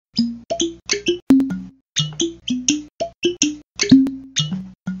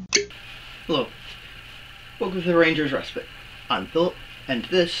to the Ranger's Respite. I'm Philip, and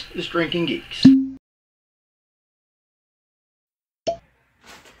this is Drinking Geeks.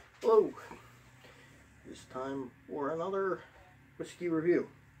 Hello. It's time for another whiskey review.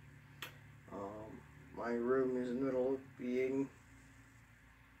 My room is in the middle of being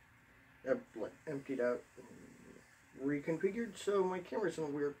emptied out and reconfigured, so my camera's in a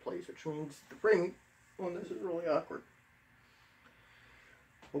weird place, which means the framing on this is really awkward.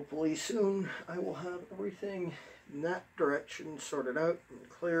 Hopefully soon I will have everything in that direction sorted out and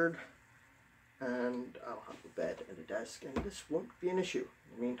cleared, and I'll have a bed and a desk, and this won't be an issue.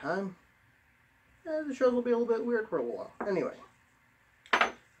 In the meantime, the shows will be a little bit weird for a little while. Anyway,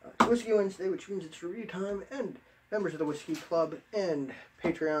 it's Whiskey Wednesday, which means it's review time, and members of the Whiskey Club and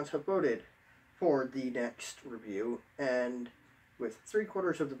Patreons have voted for the next review, and with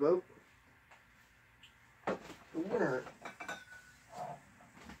 3/4 of the vote, the winner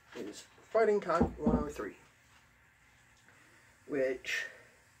is Fighting Cock 103, which,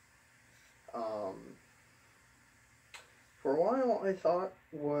 for a while I thought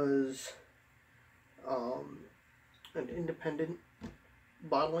was an independent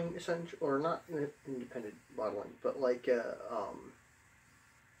bottling, essentially, or not independent bottling, but like a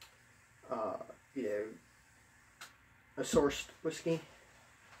sourced whiskey,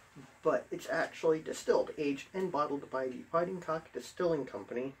 but it's actually distilled, aged, and bottled by the Fighting Cock Distilling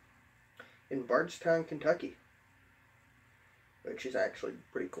Company in Bardstown, Kentucky, which is actually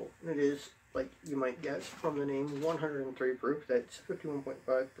pretty cool. And it is, like you might guess from the name, 103 proof. That's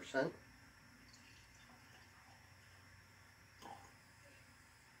 51.5%.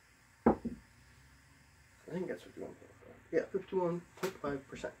 I think that's 51.5. Yeah,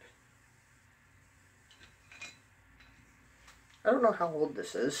 51.5%. I don't know how old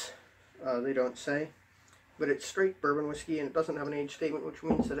this is. They don't say. But it's straight bourbon whiskey, and it doesn't have an age statement, which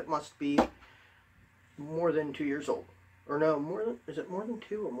means that it must be more than 2 years old. Or no, is it more than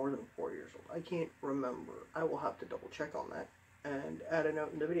 2 or more than 4 years old? I can't remember. I will have to double check on that and add a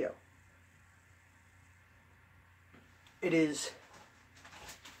note in the video. It is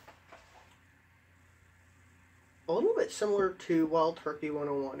a little bit similar to Wild Turkey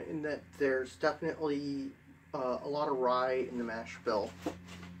 101 in that there's definitely a lot of rye in the mash bill,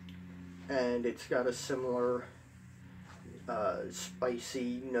 and it's got a similar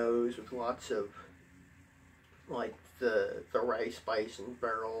spicy nose with lots of like the rye spice and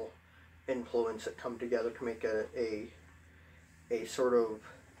barrel influence that come together to make a sort of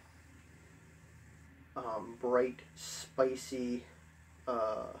bright, spicy,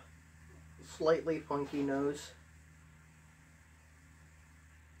 slightly funky nose.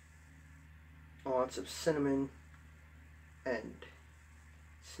 Lots of cinnamon and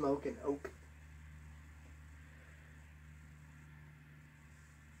smoke and oak.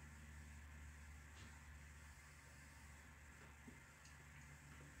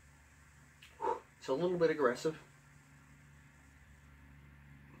 It's a little bit aggressive.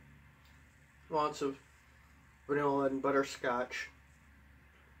 Lots of vanilla and butterscotch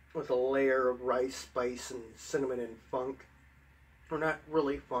with a layer of rice spice and cinnamon and funk. Or not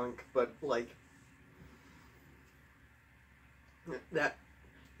really funk, but like that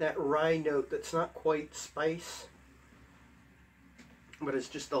rye note that's not quite spice, but it's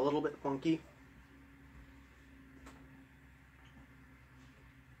just a little bit funky.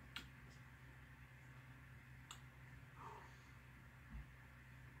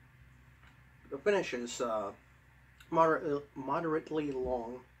 The finish is moderately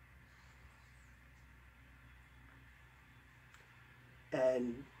long,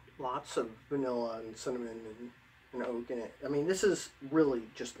 and lots of vanilla and cinnamon and oak in it. I mean, this is really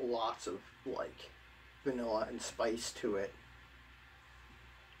just lots of like vanilla and spice to it.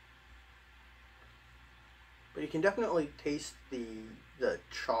 But you can definitely taste the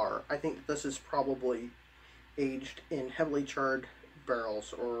char. I think this is probably aged in heavily charred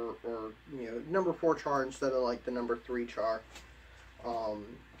barrels, or you know, number 4 char instead of like the number 3 char.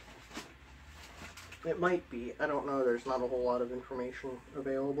 It might be. I don't know. There's not a whole lot of information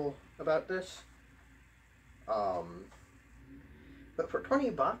available about this. But for 20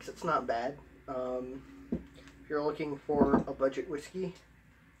 bucks, it's not bad. If you're looking for a budget whiskey,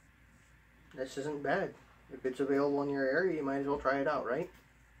 this isn't bad. If it's available in your area, you might as well try it out, right?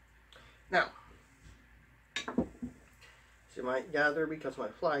 Now, as you might gather, because my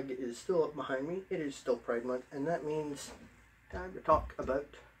flag is still up behind me, it is still Pride Month, and that means time to talk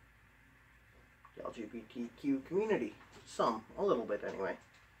about the LGBTQ community. A little bit anyway.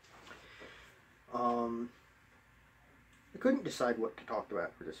 I couldn't decide what to talk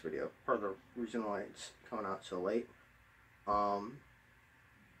about for this video, part of the reason why it's coming out so late.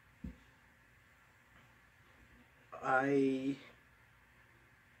 I've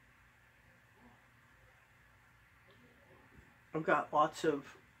got lots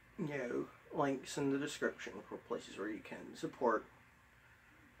of, links in the description for places where you can support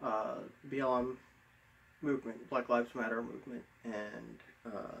BLM movement, Black Lives Matter movement, and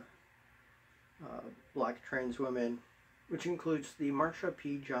Black trans women, which includes the Marsha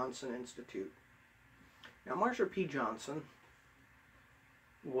P. Johnson Institute. Now, Marsha P. Johnson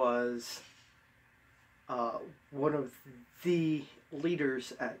was one of the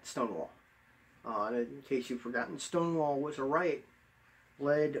leaders at Stonewall. And in case you've forgotten, Stonewall was a riot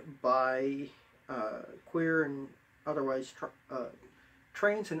led by queer and otherwise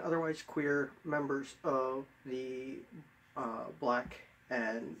trans and otherwise queer members of the Black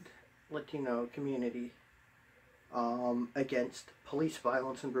and Latino community against police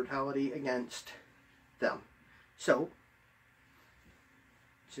violence and brutality against them. So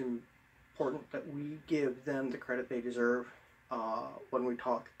it's important that we give them the credit they deserve when we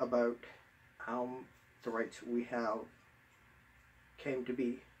talk about how the rights we have came to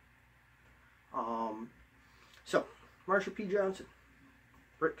be. So Marsha P. Johnson,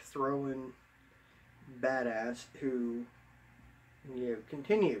 brick-throwing badass who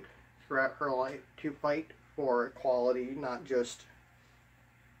continued throughout her life to fight for equality, not just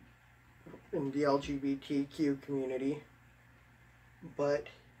in the LGBTQ community, but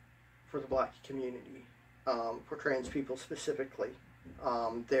for the Black community, for trans people specifically.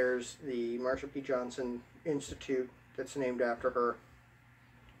 There's the Marsha P. Johnson Institute that's named after her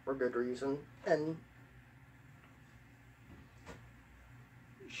for good reason, and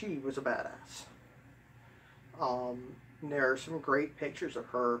she was a badass. There are some great pictures of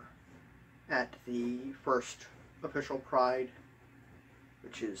her at the first official Pride,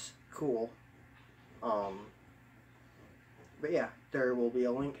 which is cool. But yeah, there will be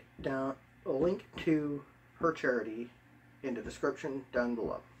a link to her charity in the description down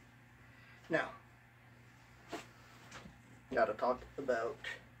below. Now, gotta talk about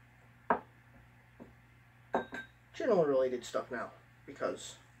general related stuff now,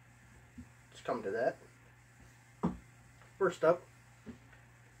 because it's come to that. First up,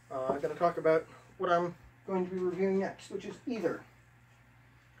 I'm going to talk about what I'm going to be reviewing next, which is either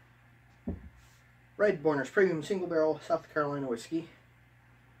Red Borner's Premium Single Barrel South Carolina Whiskey,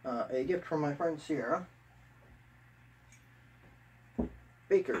 a gift from my friend Sierra,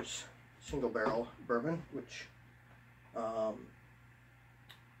 Baker's Single Barrel Bourbon, which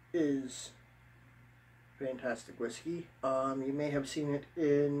is fantastic whiskey. You may have seen it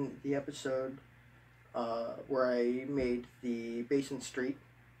in the episode where I made the Basin Street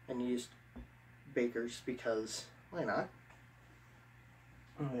and used Baker's because why not?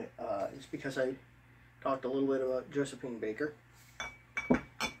 It's because I talked a little bit about Josephine Baker.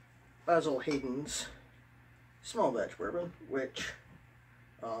 Basil Hayden's small batch bourbon, which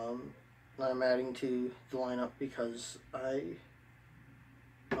I'm adding to the lineup because I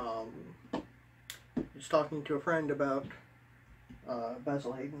was talking to a friend about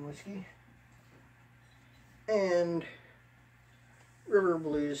Basil Hayden whiskey and River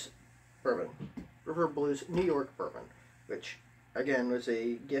Blues bourbon, River Blues New York bourbon, which again was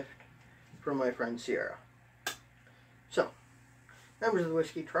a gift from my friend Sierra. So, members of the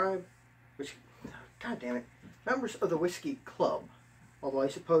Whiskey Tribe, God damn it, members of the Whiskey Club. Although I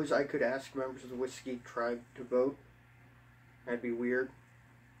suppose I could ask members of the Whiskey Tribe to vote. That'd be weird.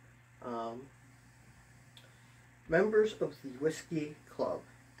 Members of the Whiskey Club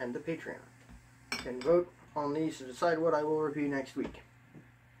and the Patreon can vote on these to decide what I will review next week.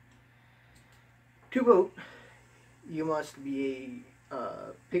 To vote, you must be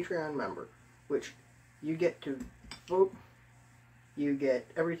a Patreon member, which you get to vote. You get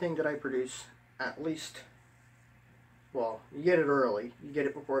everything that I produce, at least, well, you get it early. You get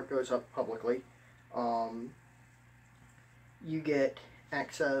it before it goes up publicly. You get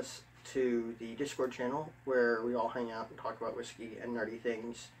access to the Discord channel where we all hang out and talk about whiskey and nerdy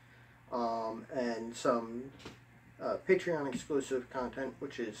things, and some Patreon exclusive content,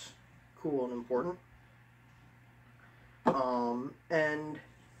 which is cool and important. And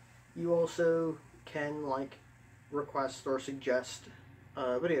you also can request or suggest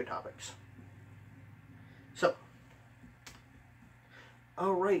video topics. So,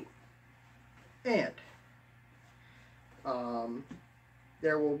 alright, and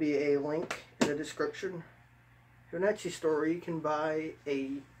there will be a link in the description to an Etsy store. You can buy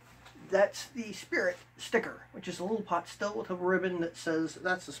a That's the Spirit sticker, which is a little pot still with a ribbon that says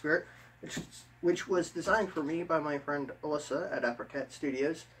That's the Spirit, which was designed for me by my friend Alyssa at Apricot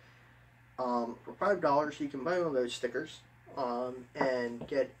Studios. For $5 you can buy one of those stickers and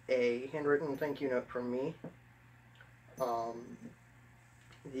get a handwritten thank you note from me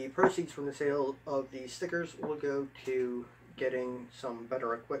The proceeds from the sale of these stickers will go to getting some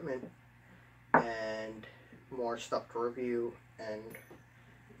better equipment and more stuff to review and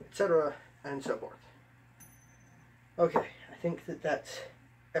etc. and so forth. Okay, I think that that's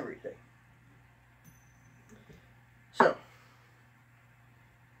everything. So,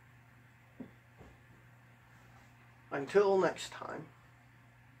 until next time.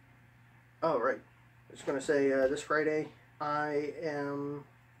 Oh, right. I was going to say this Friday I am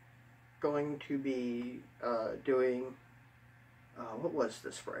going to be doing. What was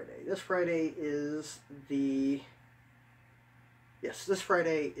this Friday? This Friday is the. Yes, this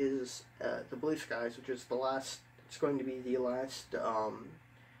Friday is the Blue Skies, which is the last. It's going to be the last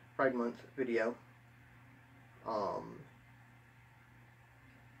Pride Month video.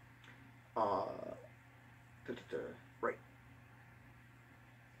 Right.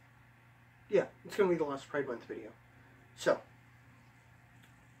 Yeah, it's going to be the last Pride Month video. So,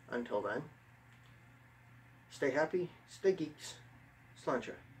 until then, stay happy, stay geeks,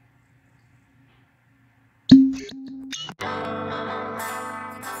 sláinte.